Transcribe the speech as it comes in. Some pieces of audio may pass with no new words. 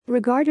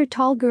Regarder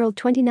Tall Girl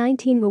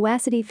 2019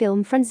 wawacity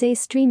film Franzé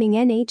streaming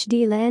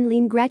NHD LAN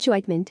Lean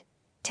Gratuitement.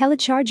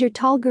 Telecharger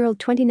Tall Girl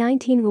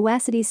 2019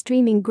 wawacity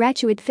streaming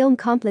Gratuit film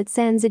complete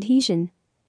sans adhesion.